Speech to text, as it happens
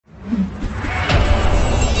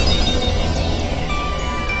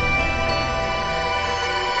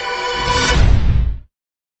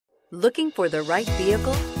Looking for the right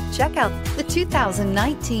vehicle? Check out the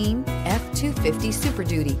 2019 F-250 Super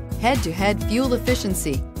Duty. Head-to-head fuel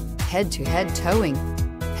efficiency, head-to-head towing,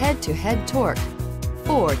 head-to-head torque.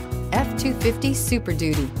 Ford F-250 Super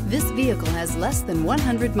Duty. This vehicle has less than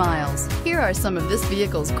 100 miles. Here are some of this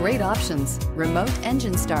vehicle's great options: remote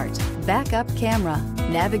engine start, backup camera,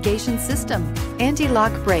 navigation system,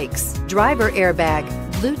 anti-lock brakes, driver airbag,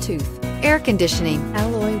 Bluetooth, air conditioning,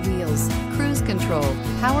 alloy wheels, cruise control,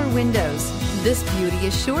 power windows. This beauty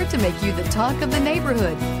is sure to make you the talk of the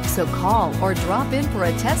neighborhood. So call or drop in for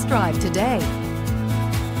a test drive today.